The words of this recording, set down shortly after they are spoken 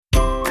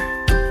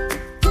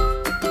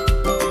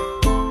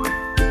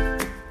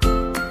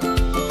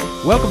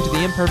Welcome to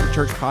the Imperfect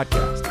Church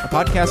Podcast, a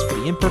podcast for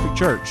the imperfect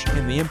church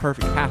and the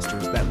imperfect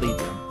pastors that lead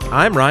them.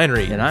 I'm Ryan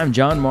Reed. And I'm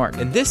John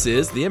Martin. And this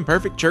is the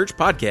Imperfect Church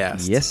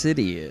Podcast. Yes, it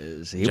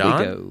is. Here John,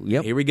 we go.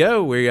 Yep. Here we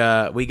go.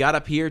 We got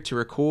up here to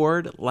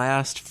record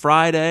last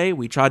Friday.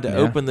 We tried to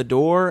open the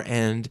door,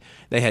 and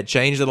they had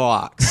changed the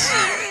locks.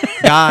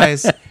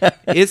 Guys,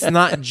 it's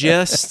not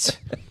just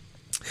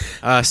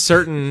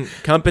certain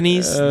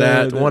companies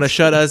that want to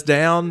shut us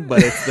down,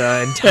 but it's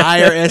the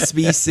entire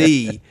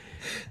SBC.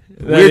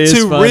 We're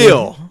too funny.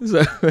 Real.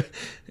 So,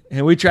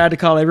 and we tried to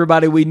call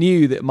everybody we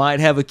knew that might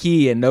have a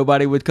key, and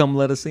nobody would come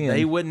let us in.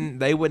 They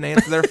wouldn't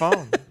answer their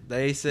phone.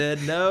 They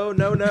said no.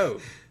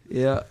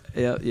 Yeah.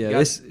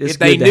 It's if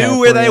they knew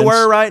where they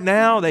were right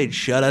now, they'd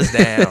shut us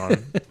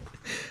down.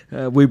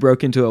 We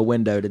broke into a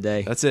window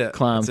today. That's it.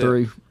 Climbed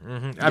through.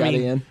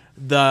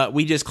 Mm-hmm.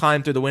 We just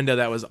climbed through the window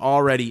that was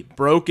already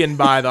broken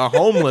by the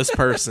homeless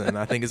person,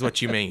 I think is what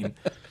you mean.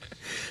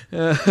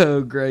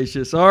 Oh,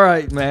 gracious. All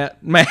right, Matt.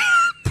 I'm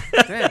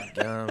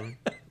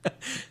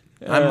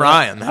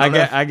Ryan. I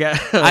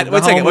got wait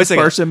a second.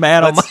 Person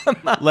Matt on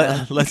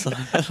my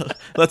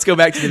let's go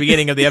back to the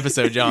beginning of the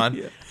episode, John.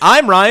 Yeah.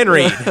 I'm Ryan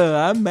Reed.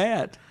 I'm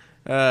Matt.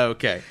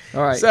 Okay.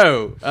 All right.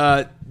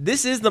 So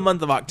this is the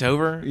month of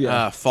October.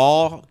 Yeah.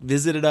 Fall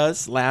visited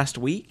us last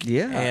week.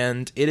 Yeah.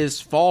 And it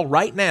is fall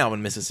right now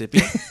in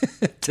Mississippi.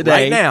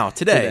 Today.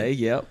 Today.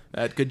 Yep.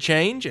 That could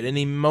change at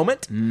any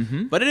moment.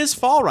 Mm-hmm. But it is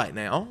fall right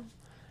now.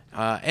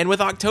 And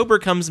with October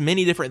comes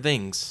many different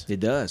things. It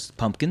does.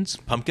 Pumpkins,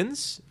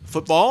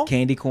 football,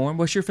 candy corn.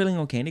 What's your feeling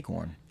on candy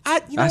corn?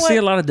 I see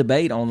a lot of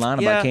debate online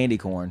about candy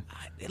corn.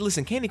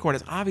 Listen, candy corn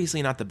is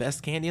obviously not the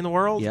best candy in the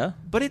world. Yeah.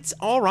 But it's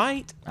all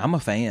right. I'm a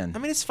fan. I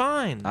mean, it's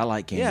fine. I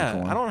like candy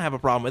corn. I don't have a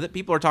problem with it.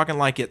 People are talking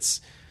like it's,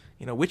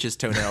 witches'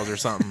 toenails or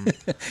something.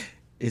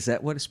 Is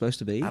that what it's supposed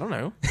to be? I don't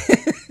know.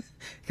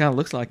 Kind of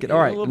looks like it. All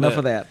right, enough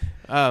of that.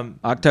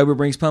 October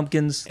brings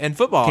pumpkins and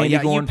football. Candy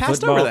corn, you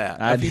passed football. over that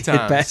a few times.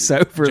 I did pass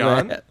over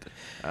John.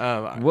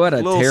 that. What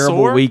a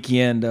terrible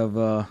weekend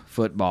of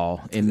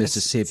football in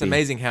Mississippi. It's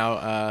amazing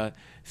how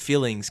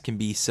feelings can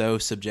be so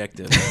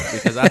subjective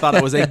because I thought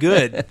it was a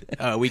good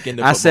weekend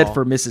of football. I said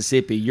for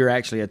Mississippi. You're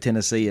actually a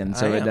Tennessean,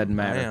 so it doesn't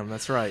matter. I am.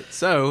 That's right.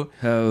 So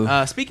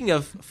speaking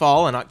of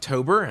fall and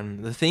October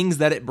and the things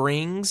that it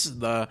brings,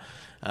 the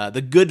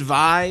good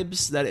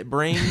vibes that it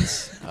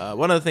brings.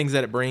 One of the things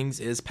that it brings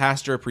is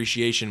Pastor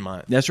Appreciation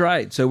Month. That's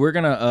right. So we're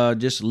going to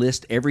just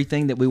list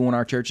everything that we want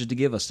our churches to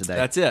give us today.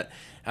 That's it.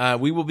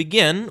 We will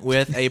begin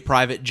with a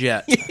private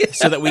jet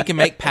so that we can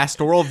make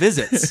pastoral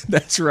visits.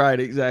 That's right,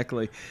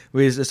 exactly.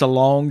 It's a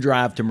long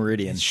drive to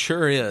Meridian. It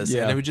sure is.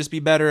 Yeah. And it would just be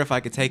better if I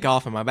could take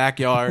off in my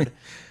backyard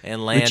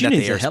and land but you at need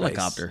the a airspace.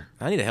 helicopter.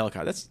 I need a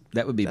helicopter.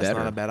 That would be better. That's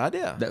not a bad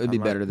idea. That would be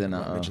better than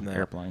an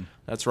airplane.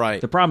 That's right.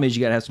 The problem is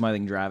you got to have somebody that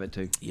can drive it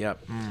too.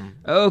 Yep.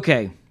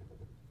 Okay.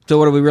 So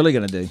what are we really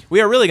going to do?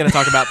 We are really going to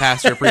talk about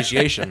pastor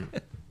appreciation.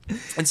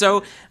 And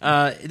so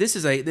this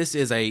is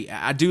a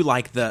I do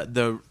like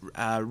the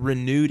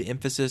renewed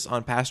emphasis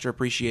on pastor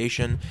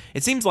appreciation.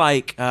 It seems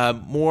like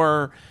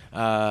more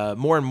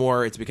and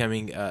more it's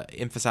becoming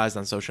emphasized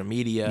on social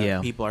media.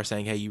 Yeah. People are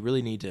saying, hey, you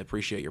really need to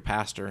appreciate your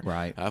pastor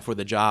right. For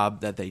the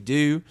job that they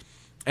do.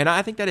 And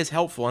I think that is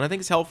helpful, and I think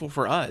it's helpful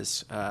for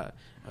us.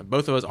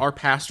 Both of us are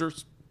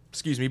pastors,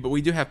 but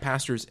we do have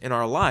pastors in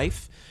our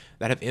life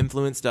that have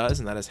influenced us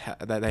and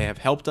that they have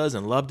helped us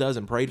and loved us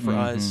and prayed for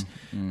us.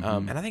 And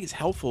I think it's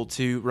helpful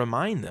to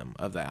remind them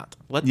of that.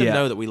 Let them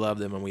know that we love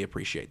them and we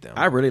appreciate them.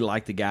 I really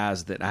like the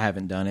guys that I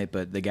haven't done it,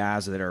 but the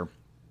guys that are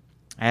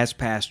as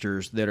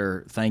pastors that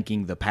are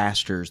thanking the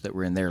pastors that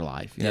were in their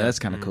life. You know, that's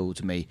kind of cool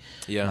to me.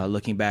 Yeah.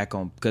 Looking back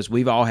on, because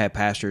we've all had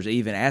pastors,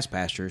 even as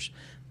pastors.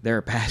 There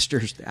are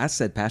pastors. I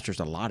said pastors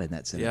a lot in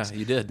that sentence. Yeah,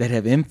 you did. That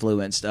have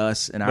influenced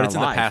us in our life. But it's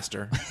in a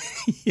pastor.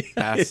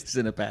 It's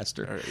in a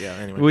pastor.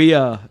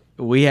 Anyway.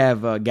 We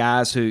have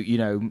guys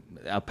who,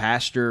 a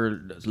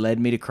pastor led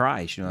me to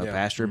Christ. A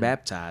pastor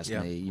baptized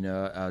me.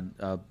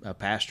 A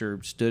pastor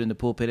stood in the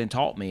pulpit and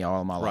taught me all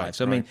of my life.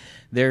 So I mean,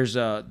 there's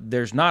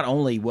not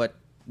only what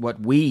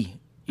we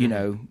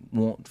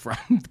want from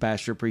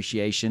pastor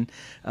appreciation,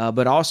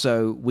 but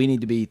also we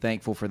need to be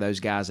thankful for those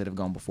guys that have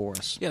gone before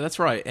us. Yeah, that's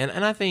right.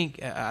 And I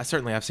think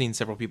I've seen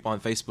several people on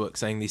Facebook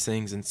saying these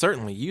things, and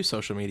certainly use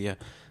social media.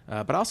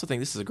 But I also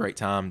think this is a great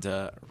time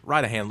to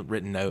write a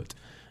handwritten note.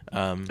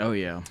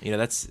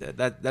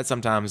 That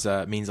sometimes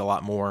means a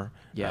lot more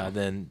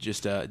than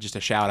just a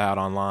shout out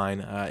online.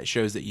 It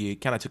shows that you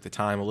kind of took the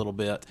time a little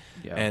bit,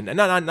 and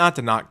not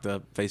to knock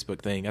the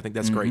Facebook thing. I think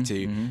that's great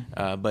too.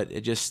 But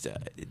it just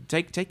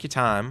take your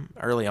time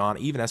early on,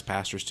 even as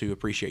pastors, to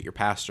appreciate your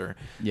pastor.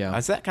 So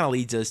that kind of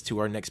leads us to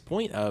our next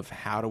point of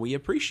how do we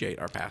appreciate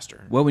our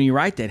pastor? Well, when you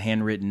write that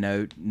handwritten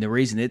note, the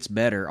reason it's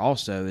better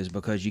also is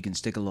because you can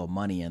stick a little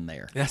money in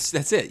there.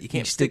 That's it. You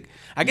can't stick.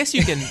 I guess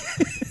you can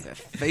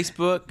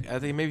Facebook. I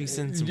think maybe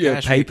send some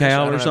cash.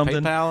 PayPal or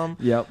something. PayPal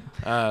them. Yep.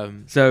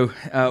 So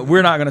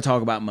we're not going to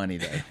talk about money,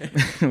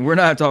 though. We're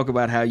not talking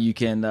about how you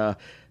can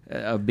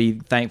be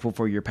thankful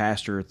for your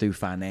pastor through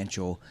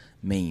financial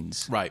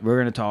means. Right. We're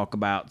going to talk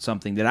about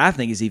something that I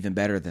think is even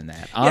better than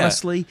that.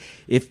 Honestly,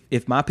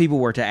 if my people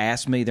were to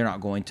ask me, they're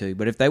not going to,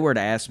 but if they were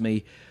to ask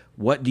me,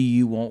 what do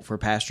you want for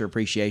Pastor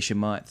Appreciation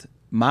Month?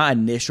 My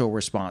initial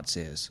response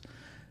is,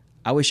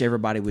 I wish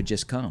everybody would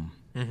just come.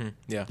 Mm-hmm.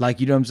 Yeah. Like,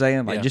 you know what I'm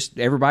saying? Like, just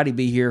everybody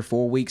be here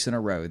 4 weeks in a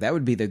row. That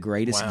would be the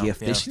greatest gift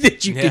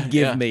that you could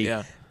give me.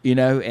 Yeah. You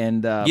know,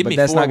 and but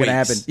that's not going to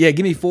happen. Yeah,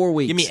 give me 4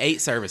 weeks. Give me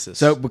 8 services.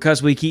 So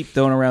because we keep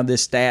throwing around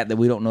this stat that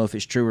we don't know if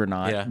it's true or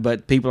not,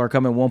 but people are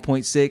coming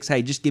 1.6.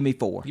 Hey, just give me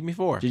 4. Give me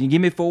 4. Just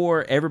give me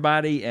 4,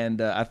 everybody, and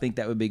I think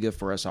that would be good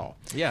for us all.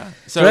 Yeah.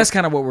 So that's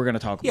kind of what we're going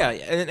to talk about. Yeah,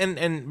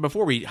 and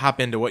before we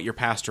hop into what your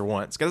pastor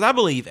wants, because I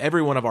believe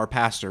every one of our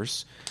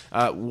pastors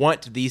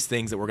want these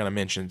things that we're going to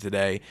mention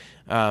today.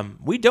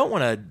 We don't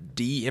want to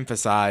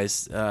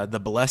de-emphasize the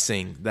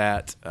blessing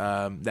that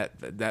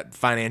that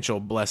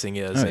financial blessing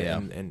is,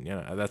 and you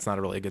know, that's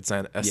not really a good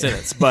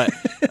sentence, but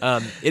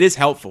it is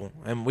helpful,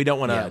 and we don't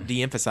want to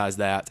de-emphasize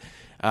that.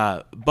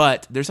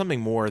 But there's something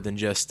more than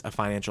just a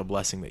financial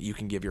blessing that you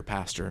can give your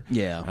pastor,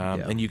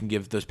 and you can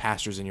give those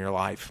pastors in your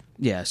life.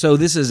 Yeah. So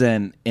this is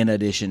in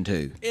addition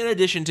to. In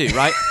addition to,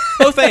 right?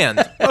 both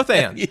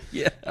and.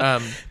 Yeah.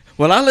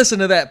 Well, I listened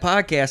to that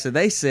podcast and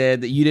they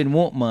said that you didn't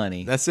want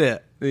money. That's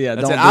it. Yeah,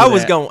 that's it. I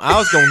was going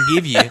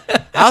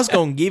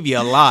to give you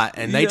a lot,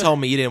 and they told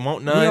me you didn't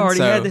want none. You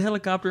already had the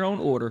helicopter on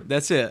order.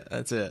 That's it.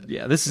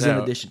 Yeah, this is in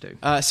addition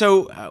to.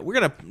 So we're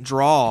going to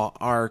draw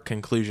our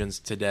conclusions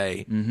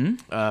today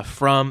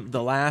from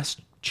the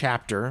last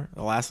chapter,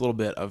 the last little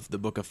bit of the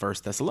book of 1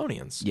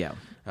 Thessalonians. Yeah.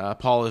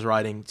 Paul is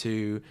writing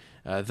to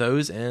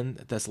those in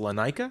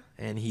Thessalonica,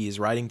 and he is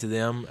writing to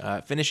them,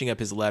 finishing up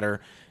his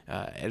letter,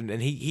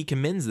 and he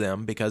commends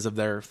them because of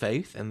their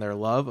faith and their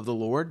love of the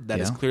Lord. That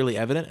is clearly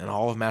evident in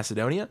all of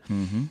Macedonia.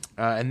 Mm-hmm.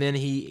 And then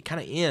he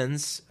kind of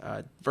ends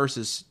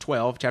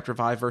chapter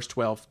 5, verse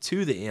 12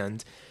 to the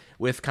end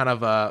with kind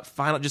of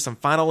some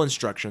final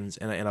instructions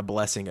and a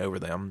blessing over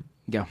them.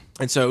 Yeah.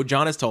 And so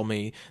John has told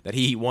me that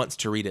he wants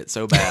to read it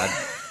so bad.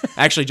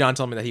 Actually, John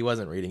told me that he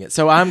wasn't reading it.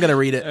 So I'm going to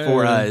read it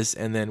for us,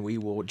 and then we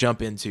will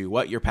jump into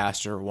what your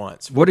pastor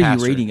wants. What are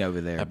you reading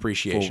over there?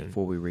 Appreciation.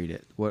 Before we read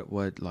it.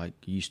 What like,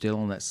 you still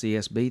on that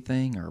CSB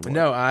thing? Or what?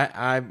 No,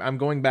 I'm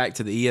going back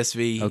to the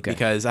ESV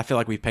because I feel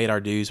like we've paid our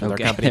dues with our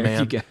company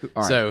man. You go.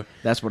 All right. So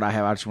that's what I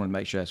have. I just want to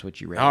make sure that's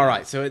what you read. All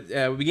right. So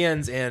it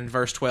begins in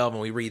verse 12,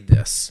 and we read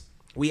this.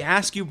 We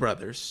ask you,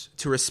 brothers,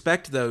 to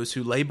respect those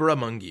who labor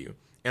among you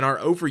and are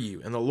over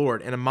you in the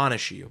Lord and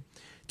admonish you,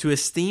 to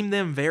esteem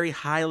them very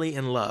highly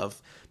in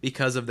love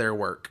because of their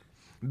work.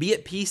 Be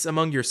at peace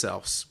among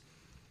yourselves.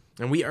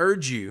 And we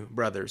urge you,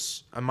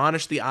 brothers,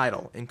 admonish the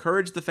idle,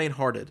 encourage the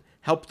faint-hearted,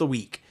 help the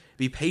weak,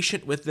 be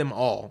patient with them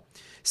all.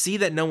 See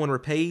that no one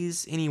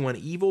repays anyone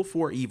evil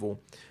for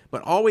evil,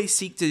 but always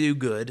seek to do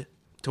good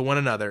to one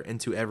another and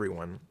to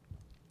everyone.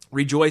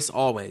 Rejoice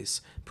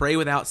always, pray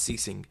without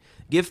ceasing.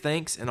 Give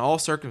thanks in all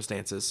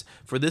circumstances,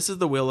 for this is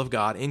the will of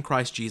God in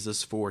Christ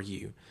Jesus for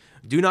you.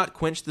 Do not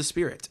quench the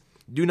Spirit.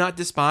 Do not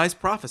despise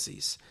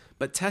prophecies,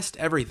 but test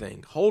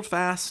everything. Hold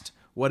fast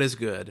what is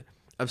good.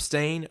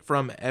 Abstain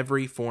from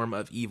every form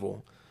of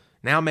evil.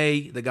 Now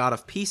may the God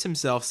of peace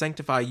himself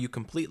sanctify you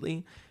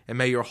completely, and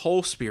may your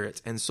whole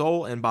spirit and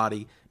soul and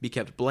body be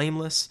kept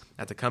blameless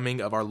at the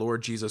coming of our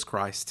Lord Jesus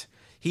Christ.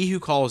 He who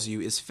calls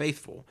you is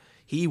faithful.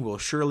 He will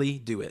surely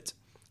do it.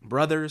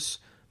 Brothers,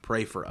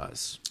 pray for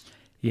us.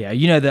 Yeah,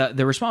 you know,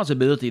 the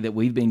responsibility that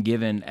we've been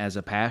given as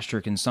a pastor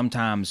can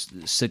sometimes,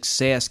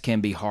 success can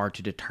be hard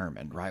to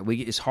determine, right?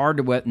 It's hard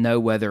to know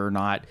whether or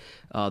not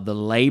the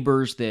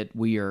labors that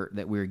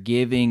we're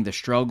giving, the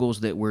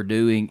struggles that we're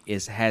doing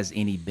has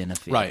any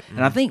benefit. Right.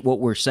 And I think what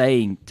we're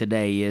saying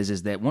today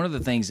is that one of the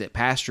things that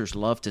pastors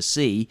love to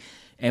see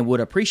and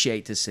would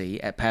appreciate to see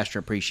at Pastor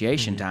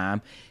Appreciation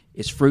Time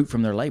is fruit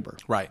from their labor.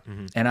 Right.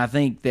 Mm-hmm. And I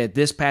think that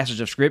this passage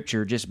of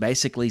Scripture just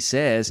basically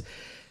says,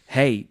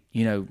 hey,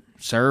 you know,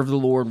 serve the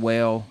Lord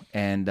well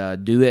and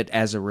do it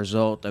as a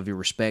result of your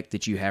respect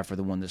that you have for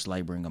the one that's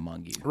laboring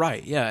among you.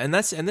 Right. Yeah. And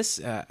this.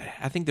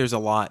 I think there's a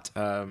lot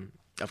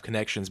of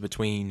connections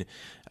between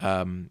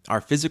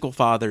our physical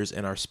fathers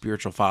and our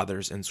spiritual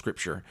fathers in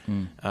Scripture.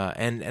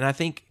 And I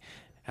think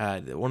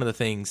one of the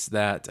things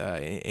that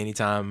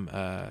anytime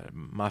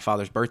my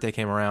father's birthday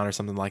came around or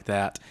something like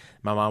that,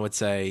 my mom would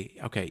say,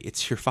 okay,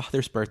 it's your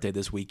father's birthday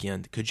this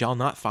weekend. Could y'all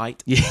not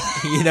fight? Yeah.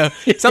 You know,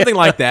 something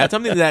like that.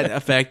 Something to that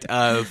effect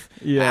of,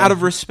 out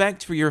of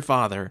respect for your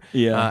father,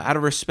 out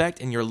of respect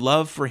and your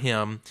love for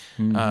him,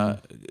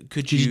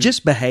 could you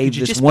just behave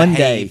this one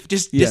day?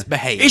 Just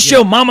behave. It's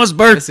your mama's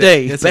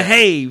birthday.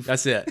 Behave.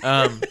 That's it.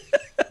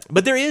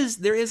 But there is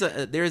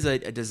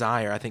a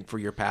desire, I think, from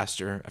your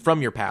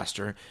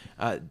pastor,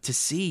 to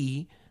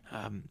see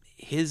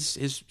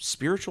his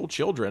spiritual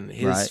children,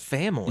 his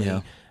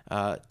family,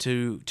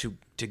 to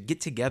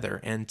get together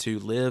and to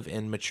live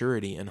in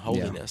maturity and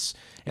holiness.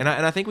 And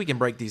I think we can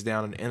break these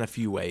down in a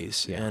few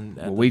ways. Yeah.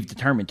 And we've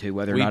determined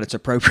whether or not it's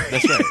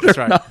appropriate. That's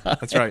right.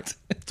 That's right.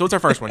 So what's our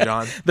first one,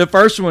 John? The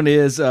first one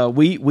is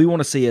we want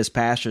to see, as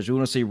pastors, we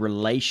want to see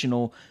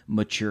relational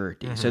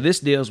maturity. So this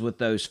deals with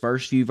those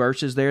first few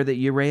verses there that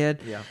you read.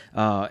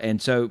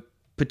 And so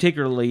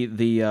particularly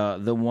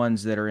the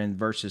ones that are in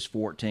verses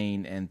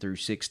 14 and through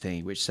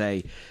 16, which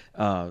say,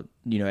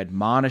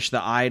 admonish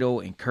the idle,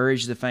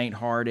 encourage the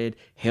faint-hearted,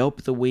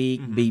 help the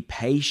weak, be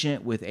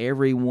patient with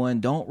everyone,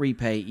 don't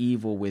repay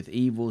evil with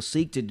evil,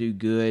 seek to do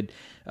good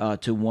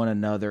to one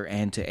another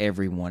and to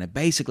everyone. And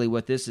basically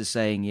what this is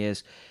saying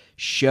is,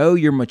 show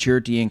your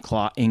maturity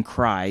in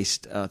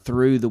Christ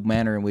through the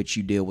manner in which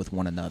you deal with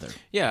one another.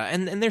 Yeah,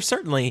 and there's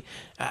certainly,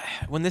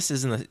 when this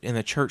is in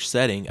a church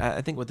setting,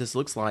 I think what this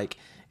looks like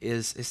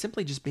is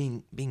simply just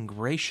being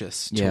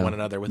gracious to one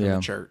another within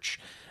the church.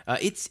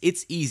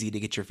 It's easy to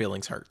get your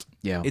feelings hurt.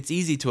 Yeah, it's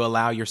easy to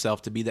allow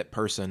yourself to be that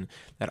person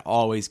that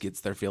always gets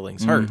their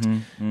feelings hurt.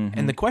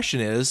 And the question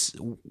is,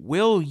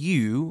 will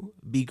you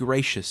be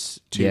gracious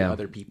to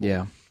other people?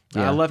 Yeah.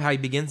 I love how he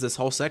begins this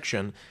whole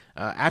section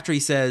after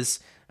he says,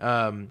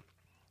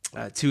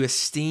 to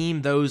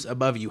esteem those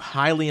above you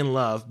highly in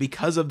love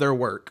because of their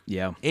work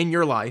in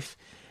your life.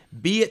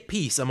 Be at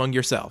peace among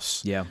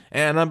yourselves. Yeah.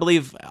 And I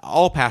believe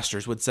all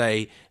pastors would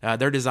say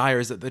their desire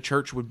is that the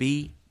church would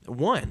be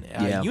one,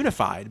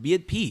 unified, be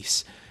at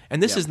peace.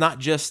 And this is not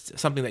just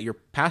something that your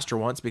pastor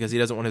wants because he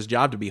doesn't want his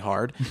job to be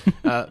hard,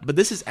 but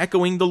this is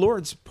echoing the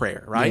Lord's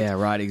prayer, right? Yeah,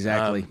 right,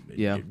 exactly.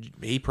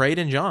 He prayed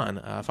in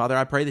John, Father,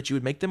 I pray that you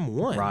would make them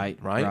one.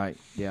 Right.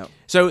 Yeah.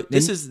 So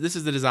this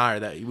is the desire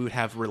that we would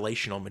have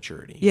relational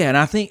maturity. Yeah, and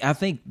I think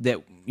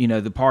that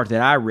the part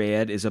that I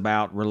read is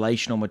about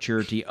relational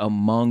maturity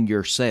among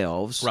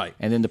yourselves, right?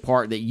 And then the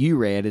part that you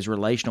read is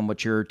relational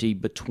maturity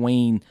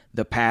between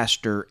the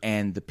pastor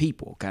and the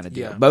people, kind of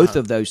deal. Both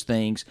of those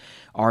things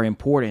are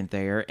important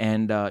there,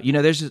 and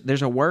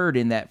there's a word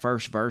in that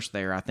first verse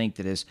there. I think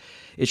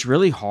it's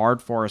really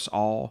hard for us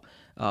all.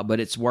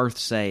 But it's worth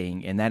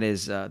saying, and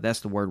that's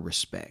the word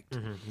respect.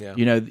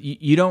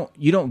 You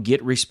don't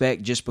get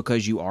respect just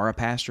because you are a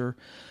pastor,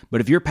 but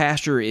if your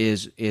pastor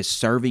is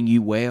serving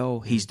you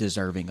well, he's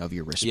deserving of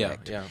your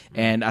respect.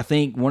 And I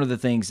think one of the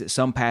things that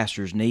some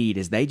pastors need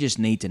is they just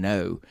need to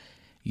know,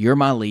 you're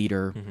my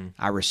leader.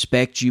 I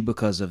respect you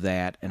because of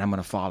that, and I'm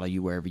going to follow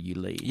you wherever you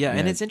lead. Yeah,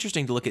 and it's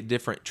interesting to look at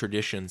different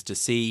traditions to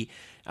see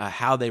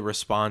how they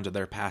respond to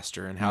their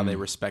pastor and how they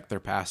respect their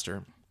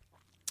pastor.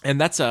 And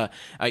that's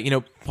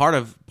part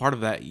of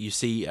that you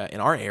see in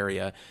our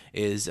area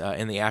is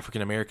in the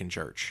African American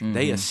church.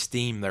 They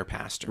esteem their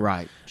pastor,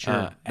 right?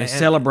 Sure, they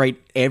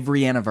celebrate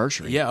every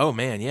anniversary. Yeah, oh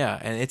man, yeah,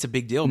 and it's a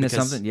big deal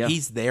because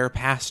he's their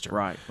pastor,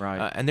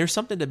 right? And there's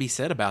something to be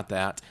said about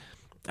that.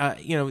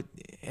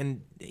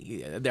 And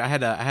I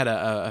had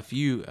a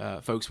few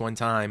folks one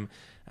time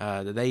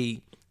that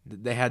they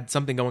had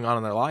something going on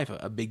in their life,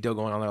 a big deal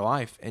going on in their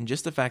life, and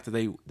just the fact that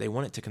they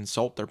wanted to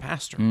consult their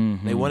pastor.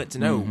 They wanted to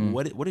know,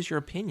 what is your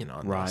opinion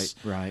on this?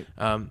 Right.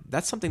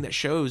 That's something that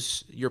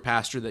shows your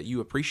pastor that you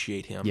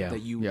appreciate him,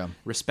 that you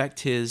respect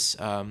his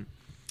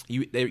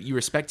you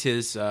respect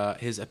his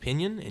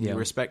opinion, and you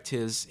respect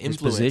his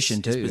influence, his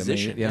position too. His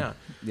position,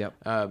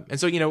 and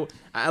so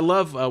I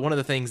love one of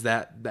the things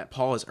that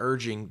Paul is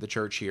urging the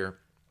church here.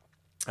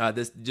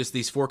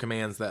 These 4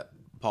 commands that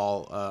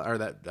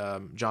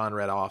John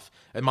read off: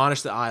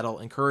 admonish the idle,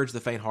 encourage the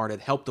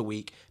faint-hearted, help the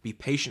weak, be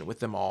patient with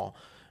them all.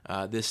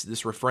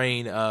 This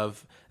refrain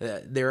of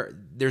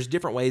there's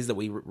different ways that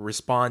we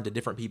respond to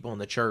different people in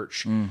the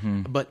church,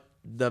 but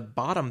the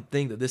bottom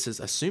thing that this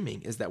is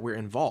assuming is that we're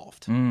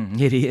involved.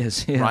 It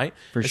is, right?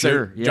 For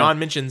sure. So John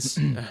mentions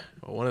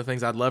one of the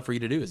things I'd love for you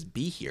to do is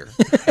be here,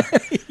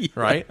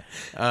 right?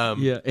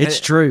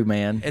 It's true,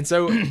 man. And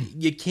so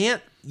you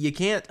can't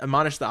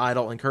admonish the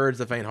idle, encourage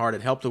the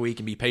faint-hearted, help the weak,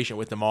 and be patient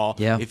with them all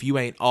if you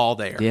ain't all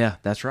there. Yeah,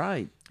 that's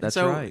right. That's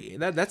right.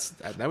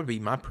 That would be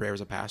my prayer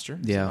as a pastor.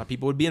 Yeah, so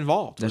people would be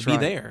involved. Would be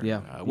there.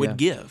 Yeah, would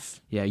give.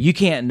 Yeah, you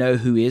can't know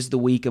who is the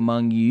weak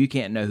among you. You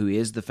can't know who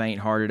is the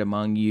faint-hearted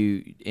among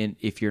you,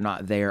 if you're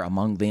not there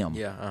among them.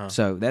 Yeah.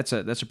 So that's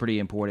a pretty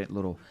important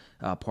little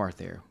part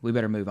there. We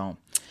better move on.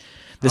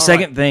 The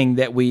second thing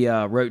that we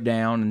wrote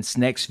down in this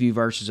next few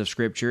verses of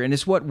Scripture, and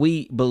it's what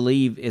we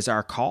believe is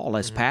our call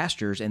as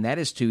pastors, and that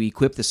is to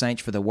equip the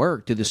saints for the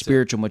work, to the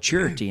spiritual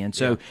maturity. And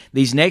so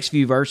these next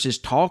few verses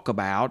talk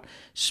about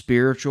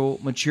spiritual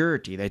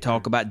maturity. They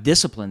talk about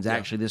disciplines.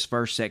 Actually, this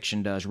first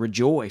section does.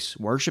 Rejoice.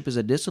 Worship is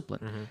a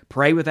discipline.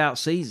 Pray without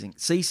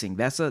ceasing.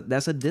 That's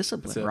a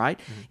discipline, right?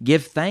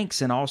 Give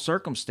thanks in all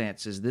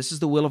circumstances. This is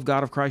the will of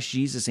God of Christ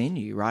Jesus in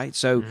you, right?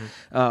 So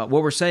what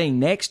we're saying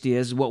next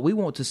is what we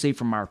want to see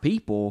from our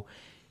people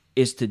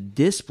is to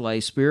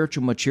display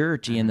spiritual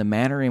maturity in the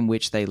manner in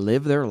which they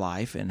live their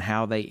life and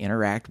how they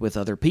interact with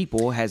other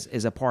people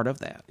is a part of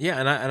that. Yeah,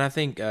 and I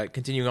think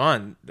continuing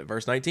on,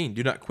 verse 19,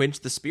 do not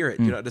quench the spirit,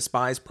 do not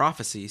despise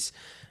prophecies.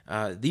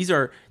 These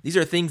are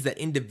things that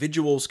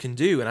individuals can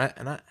do,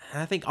 and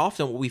I think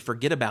often what we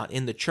forget about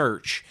in the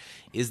church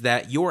is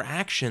that your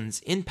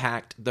actions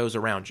impact those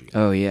around you.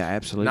 Oh yeah,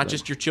 absolutely. Not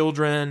just your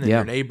children and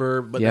your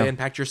neighbor, but they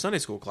impact your Sunday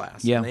school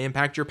class. Yeah. And they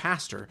impact your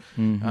pastor.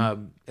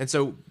 And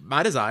so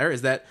my desire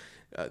is that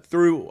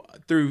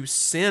through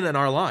sin in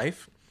our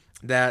life,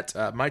 that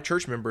my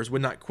church members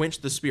would not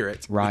quench the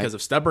Spirit because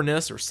of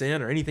stubbornness or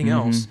sin or anything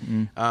else,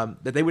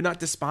 that they would not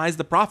despise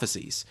the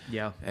prophecies.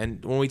 Yeah.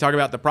 And when we talk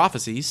about the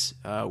prophecies,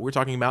 we're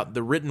talking about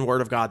the written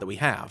word of God that we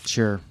have.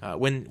 Sure.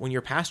 When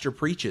your pastor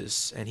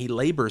preaches and he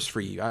labors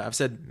for you, I've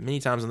said many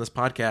times on this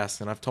podcast,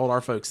 and I've told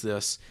our folks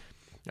this,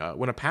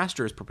 when a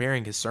pastor is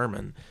preparing his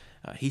sermon,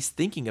 he's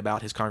thinking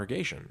about his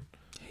congregation.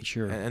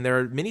 Sure. And there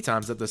are many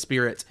times that the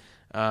Spirit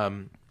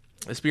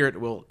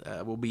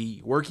will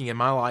be working in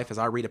my life as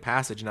I read a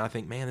passage, and I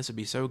think, man, this would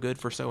be so good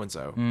for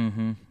so-and-so.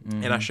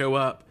 And I show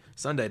up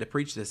Sunday to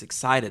preach this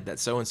excited that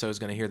so-and-so is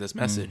going to hear this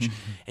message,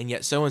 and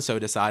yet so-and-so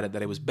decided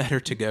that it was better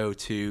to go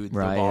to the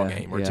ball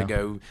game or to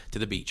go to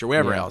the beach or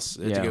wherever else,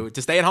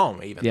 to stay at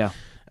home even. Yeah.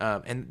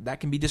 And that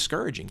can be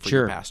discouraging for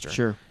your pastor.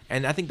 Sure.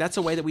 And I think that's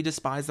a way that we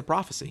despise the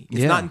prophecy.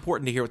 It's not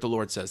important to hear what the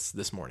Lord says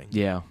this morning.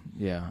 Yeah.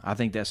 I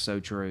think that's so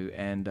true.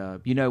 And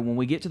when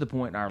we get to the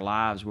point in our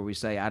lives where we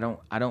say, I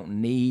don't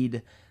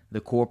need the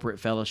corporate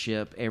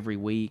fellowship every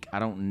week. I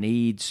don't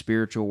need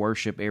spiritual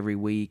worship every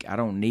week. I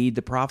don't need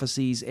the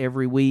prophecies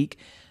every week.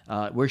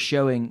 We're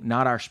showing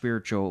not our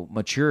spiritual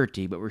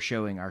maturity, but we're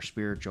showing our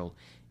spiritual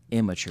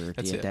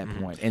immaturity at that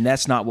point. And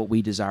that's not what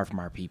we desire from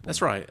our people.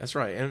 That's right.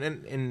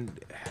 And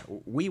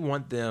we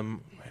want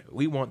them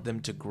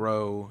to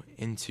grow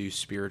into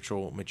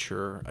spiritual,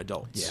 mature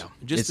adults.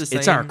 Yeah.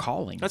 It's our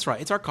calling. That's right.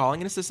 It's our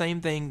calling, and it's the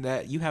same thing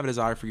that you have a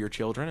desire for your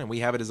children, and we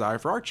have a desire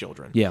for our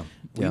children. Yeah.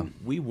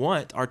 We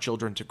want our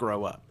children to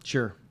grow up.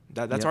 Sure.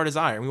 That's our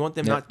desire. We want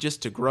them not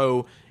just to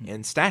grow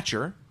in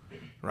stature,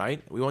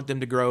 right? We want them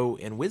to grow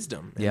in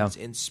wisdom.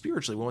 And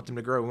spiritually, we want them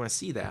to grow. We want to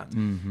see that.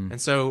 And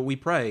so we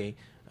pray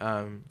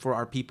for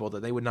our people that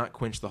they would not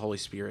quench the Holy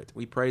Spirit.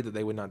 We pray that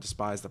they would not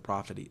despise the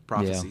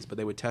prophecies, but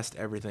they would test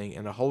everything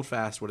and to hold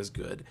fast what is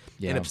good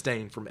and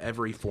abstain from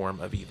every form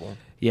of evil.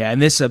 Yeah, and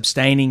this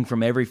abstaining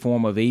from every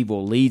form of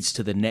evil leads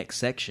to the next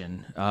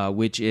section,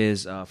 which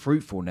is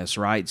fruitfulness,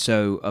 right?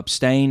 So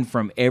abstain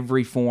from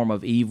every form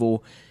of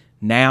evil.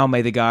 Now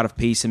may the God of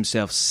peace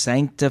himself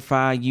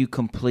sanctify you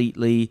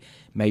completely.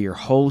 May your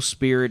whole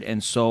spirit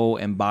and soul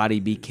and body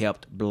be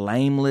kept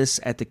blameless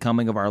at the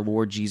coming of our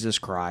Lord Jesus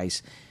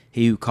Christ.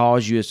 He who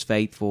calls you is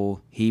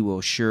faithful. He will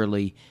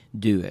surely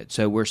do it.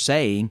 So we're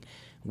saying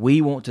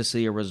we want to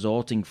see a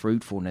resulting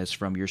fruitfulness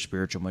from your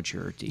spiritual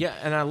maturity. Yeah,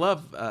 and I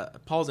love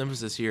Paul's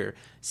emphasis here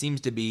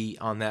seems to be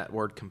on that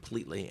word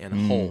completely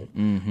and whole.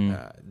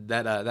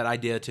 That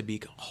idea to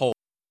be whole.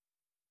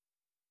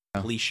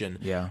 Completion.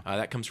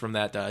 That comes from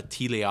that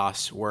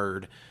teleos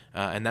word,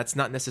 and that's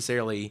not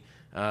necessarily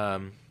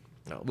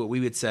what we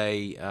would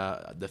say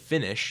the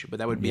finish, but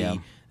that would be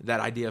that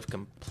idea of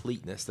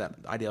completeness, that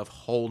idea of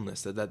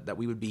wholeness, that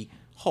we would be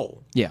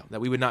whole,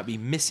 that we would not be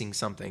missing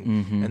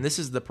something. And this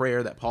is the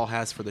prayer that Paul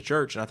has for the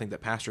church, and I think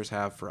that pastors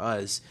have for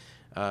us,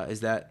 is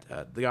that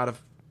the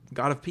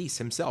God of peace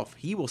himself,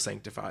 he will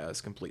sanctify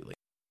us completely.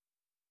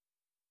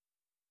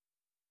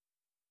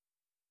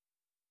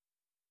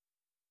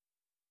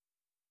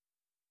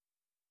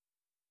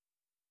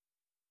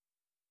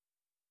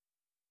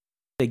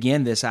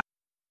 Again, this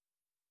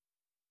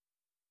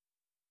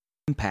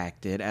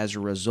impacted as a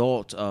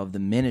result of the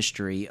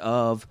ministry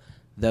of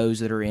those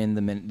that are in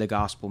the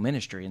gospel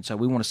ministry, and so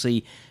we want to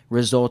see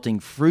resulting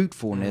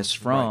fruitfulness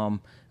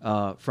from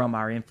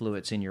our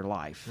influence in your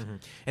life.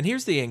 And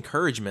here's the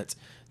encouragement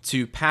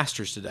to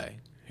pastors today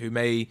who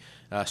may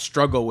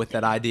struggle with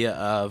that idea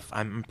of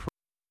I'm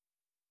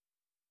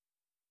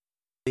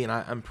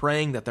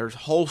praying that their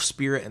whole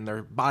spirit and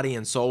their body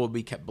and soul will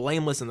be kept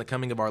blameless in the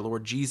coming of our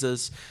Lord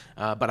Jesus,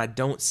 but I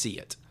don't see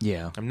it.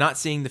 I'm not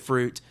seeing the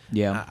fruit.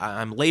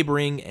 I'm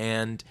laboring,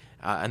 and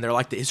they're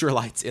like the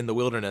Israelites in the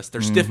wilderness.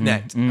 They're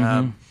stiff-necked.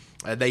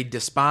 They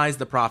despise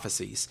the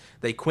prophecies.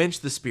 They quench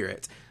the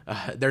Spirit.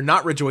 They're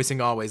not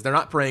rejoicing always. They're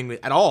not praying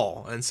at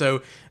all. And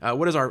so,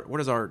 what is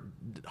our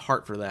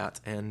heart for that?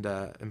 And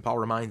Paul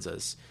reminds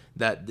us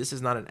that this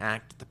is not an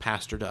act that the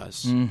pastor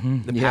does.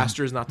 The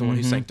pastor is not the one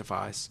who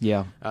sanctifies.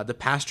 The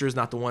pastor is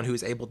not the one who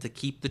is able to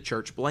keep the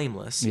church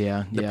blameless.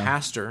 The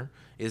pastor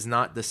is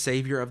not the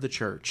Savior of the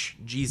church.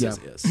 Jesus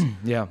is.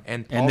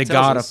 And the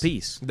God of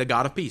peace. The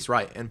God of peace,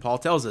 right. And Paul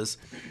tells us,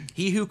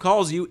 he who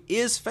calls you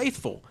is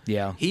faithful.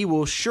 He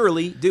will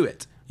surely do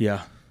it.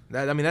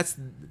 That's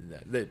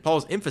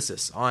Paul's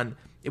emphasis on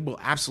it will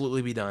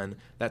absolutely be done,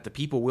 that the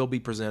people will be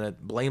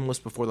presented blameless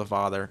before the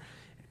Father.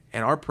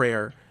 And our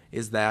prayer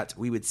is that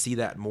we would see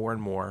that more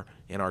and more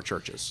in our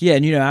churches. Yeah,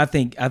 and I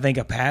think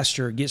a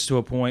pastor gets to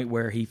a point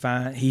where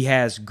he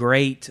has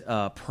great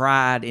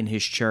pride in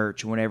his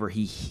church whenever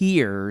he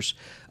hears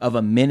of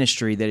a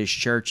ministry that his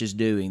church is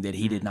doing that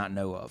he did not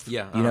know of.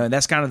 Yeah, and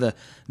that's kind of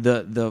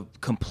the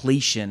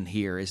completion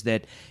here, is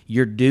that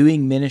you're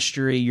doing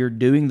ministry, you're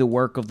doing the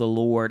work of the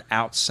Lord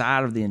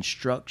outside of the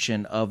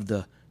instruction of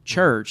the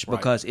church,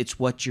 because it's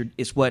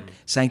what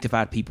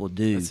sanctified people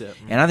do. That's it.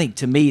 And I think,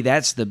 to me,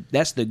 that's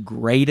the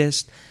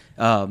greatest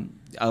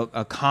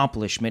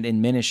accomplishment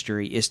in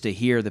ministry, is to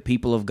hear the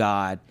people of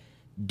God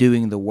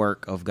doing the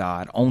work of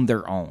God on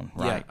their own.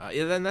 Right?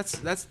 Yeah, and that's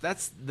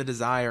the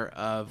desire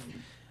of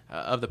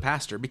the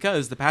pastor,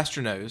 because the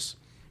pastor knows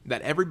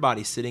that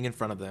everybody sitting in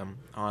front of them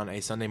on a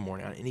Sunday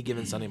morning, on any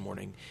given Sunday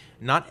morning,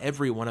 not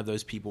every one of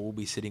those people will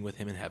be sitting with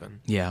him in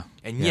heaven. Yeah,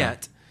 and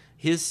yet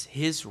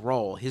his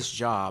role, his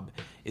job,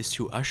 is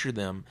to usher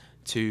them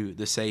to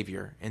the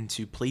Savior and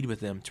to plead with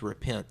them to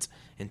repent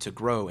and to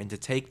grow and to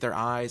take their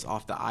eyes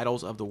off the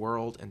idols of the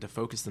world and to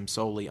focus them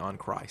solely on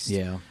Christ.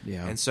 Yeah.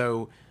 And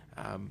so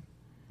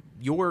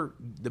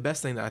the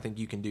best thing that I think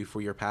you can do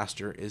for your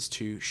pastor is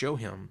to show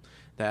him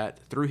that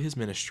through his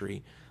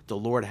ministry, the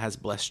Lord has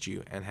blessed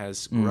you and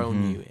has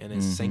grown you and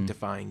is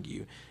sanctifying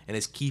you and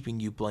is keeping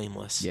you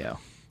blameless. Yeah.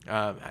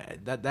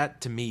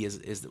 That to me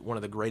is one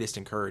of the greatest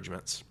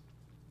encouragements.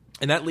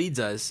 And that leads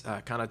us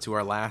kind of to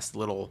our last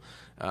little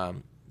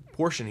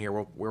portion here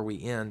where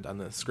we end on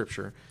the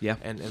scripture. Yeah.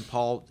 And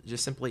Paul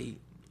just simply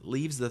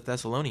leaves the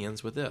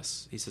Thessalonians with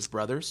this. He says,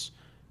 brothers,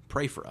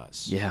 pray for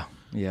us. Yeah.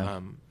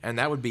 And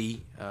that would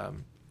be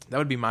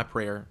my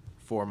prayer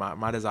for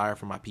my desire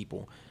for my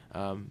people.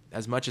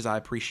 As much as I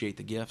appreciate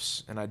the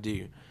gifts, and I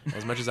do,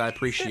 as much as I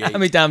appreciate... How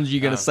many times are you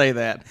going to say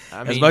that?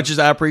 As much as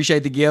I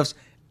appreciate the gifts,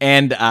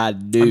 and I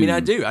do. I mean, I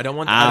do. I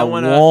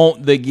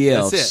want the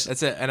gifts.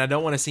 That's it. And I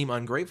don't want to seem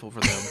ungrateful for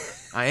them.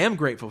 I am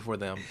grateful for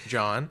them,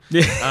 John.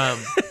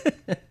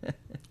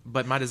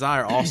 But my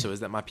desire also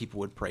is that my people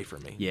would pray for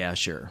me. Yeah,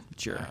 sure.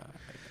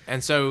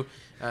 And so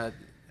I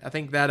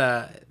think that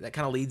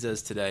kind of leads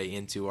us today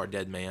into our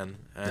dead man.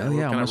 I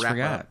almost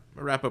forgot.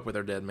 Wrap up with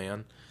our dead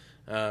man.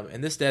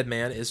 And this dead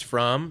man is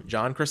from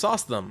John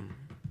Chrysostom,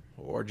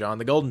 or John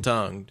the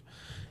Golden-Tongued.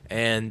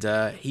 And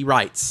he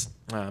writes,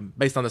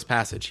 based on this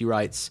passage, he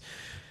writes,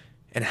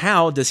 and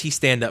how does he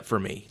stand up for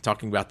me?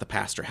 Talking about the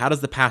pastor. How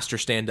does the pastor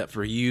stand up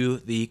for you,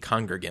 the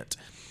congregant?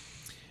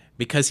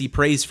 Because he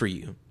prays for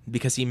you,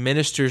 because he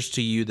ministers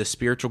to you the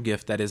spiritual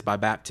gift that is by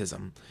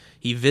baptism.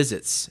 He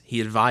visits,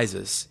 he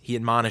advises, he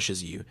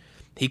admonishes you.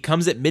 He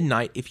comes at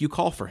midnight if you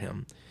call for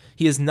him.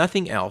 He is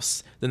nothing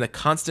else than the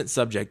constant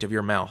subject of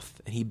your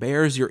mouth, and he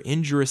bears your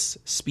injurious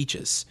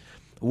speeches.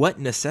 What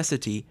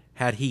necessity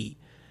had he?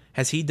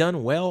 Has he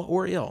done well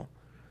or ill?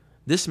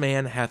 This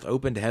man hath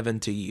opened heaven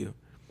to you.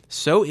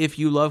 So if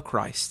you love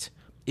Christ,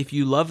 if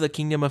you love the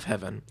kingdom of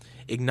heaven,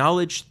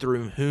 acknowledge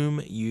through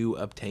whom you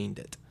obtained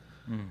it.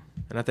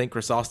 And I think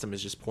Chrysostom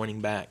is just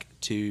pointing back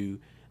to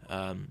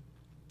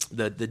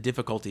the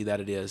difficulty that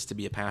it is to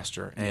be a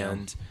pastor,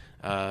 and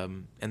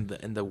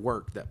the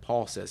work that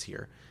Paul says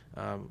here.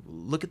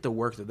 Look at the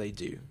work that they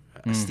do.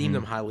 Esteem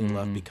them highly in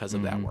love because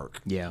of that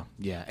work. Yeah.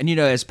 And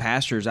as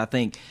pastors, I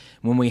think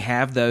when we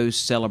have those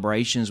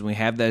celebrations, when we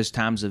have those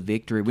times of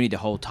victory, we need to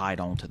hold tight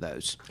on to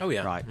those. Oh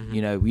yeah, right.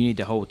 We need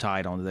to hold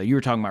tight on to those. You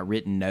were talking about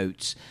written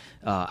notes.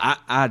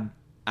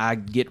 I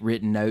get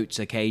written notes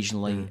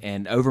occasionally,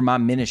 and over my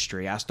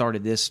ministry, I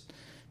started this.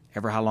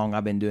 Ever how long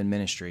I've been doing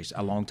ministries,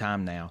 a long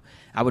time now.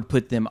 I would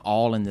put them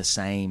all in the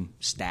same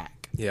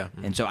stack. Yeah.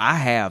 And so I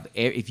have,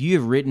 if you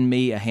have written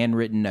me a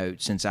handwritten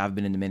note since I've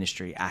been in the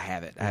ministry, I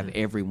have it. I have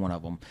every one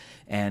of them.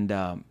 And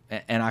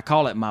I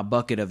call it my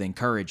bucket of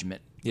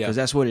encouragement, because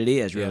that's what it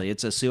is, really.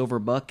 It's a silver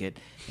bucket.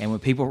 And when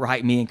people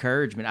write me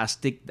encouragement, I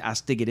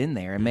stick it in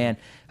there. And man,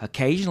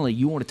 occasionally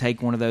you want to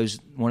take one of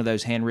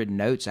those handwritten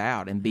notes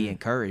out and be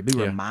encouraged,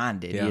 be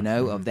reminded,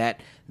 of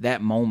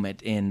that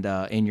moment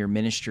in your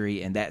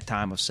ministry and that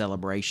time of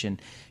celebration.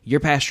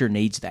 Your pastor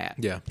needs that.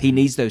 Yeah. He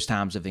needs those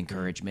times of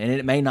encouragement. And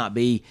it may not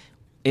be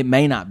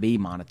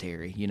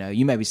monetary.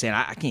 You may be saying,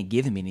 I can't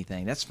give him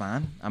anything. That's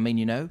fine. I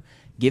mean,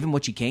 give him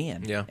what you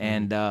can. Yeah.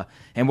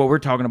 And what we're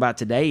talking about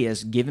today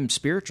is give him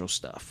spiritual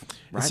stuff,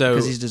 right? So,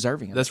 because he's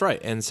deserving of it. That's right.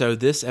 And so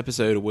this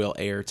episode will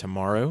air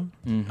tomorrow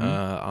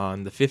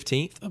on the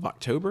 15th of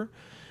October,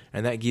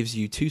 and that gives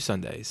you 2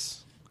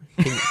 Sundays.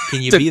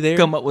 Can you be there?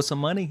 Come up with some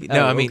money?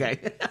 No, I mean,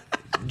 okay.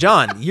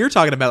 John, you're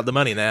talking about the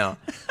money now.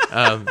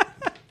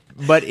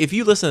 But if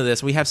you listen to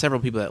this, we have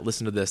several people that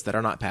listen to this that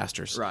are not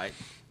pastors. Right.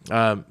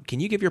 Can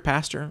you give your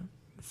pastor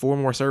 4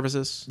 more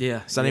services?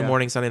 Yeah. Sunday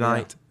morning, Sunday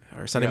night,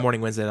 or Sunday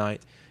morning, Wednesday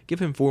night. Give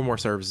him 4 more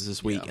services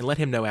this week, and let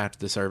him know after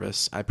the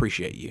service, I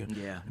appreciate you.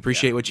 Yeah.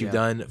 Appreciate what you've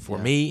done for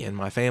me and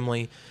my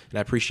family, and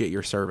I appreciate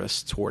your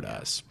service toward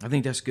us. I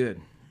think that's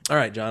good. All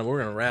right, John, we're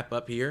going to wrap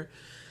up here.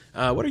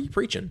 What are you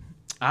preaching?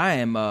 I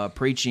am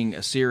preaching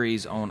a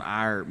series on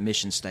our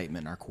mission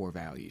statement, our core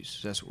values.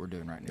 So that's what we're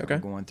doing right now. Okay.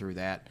 We're going through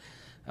that.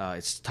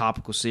 It's a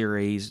topical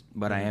series,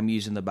 but I am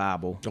using the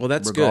Bible. Well,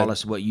 that's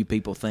regardless good. of what you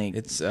people think.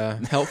 It's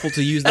helpful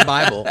to use the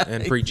Bible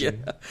and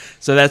preaching. Yeah.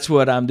 So that's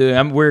what I'm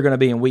doing. We're going to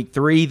be in week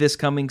 3 this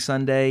coming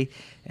Sunday,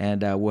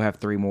 and we'll have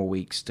 3 more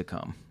weeks to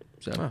come.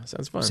 So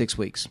sounds fun. 6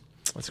 weeks.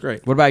 That's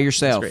great. What about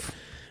yourself,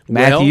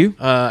 Matthew?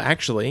 Well,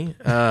 actually,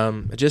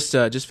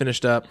 just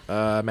finished up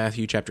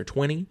Matthew chapter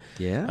 20.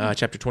 Yeah.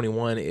 Chapter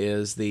 21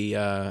 is the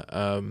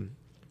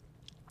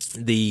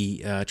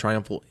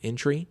triumphal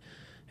entry.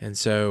 And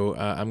so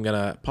I'm going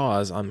to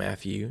pause on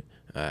Matthew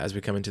as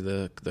we come into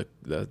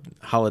the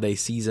holiday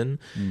season,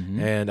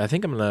 and I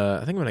think I'm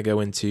gonna go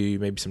into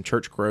maybe some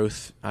church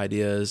growth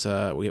ideas.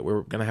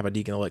 We're gonna have a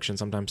deacon election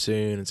sometime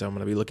soon, and so I'm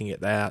gonna be looking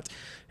at that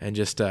and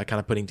just kind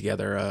of putting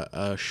together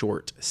a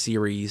short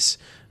series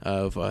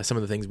of some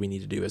of the things we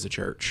need to do as a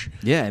church.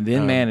 Yeah, and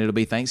then it'll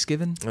be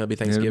Thanksgiving. It'll be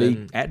Thanksgiving.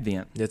 It'll be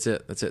Advent. That's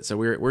it. So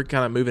we're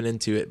kind of moving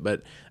into it,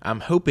 but I'm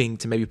hoping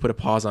to maybe put a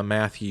pause on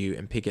Matthew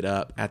and pick it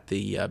up at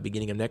the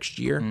beginning of next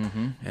year,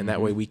 and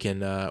that way we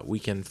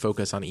can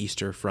focus on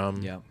Easter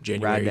from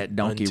January. Ride that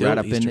donkey until right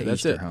up Easter. into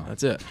That's Easter. it.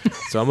 That's it.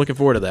 So I'm looking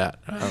forward to that.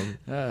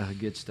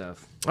 Good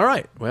stuff. All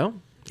right. Well,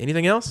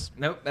 anything else?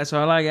 Nope. That's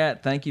all I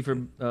got. Thank you for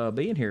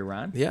being here,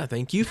 Ryan. Yeah,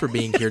 thank you for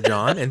being here,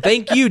 Jon. And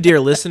thank you, dear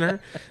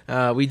listener.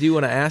 We do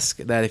want to ask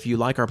that if you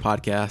like our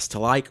podcast, to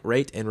like,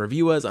 rate, and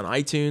review us on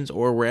iTunes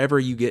or wherever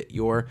you get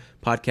your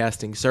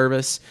podcasting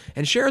service,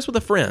 and share us with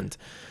a friend.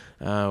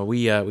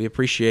 We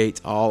appreciate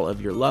all of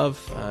your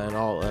love and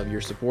all of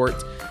your support.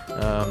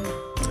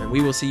 And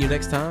we will see you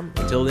next time.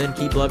 Until then,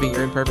 keep loving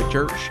your imperfect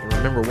church. And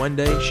remember, one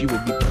day she will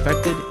be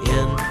perfected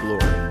in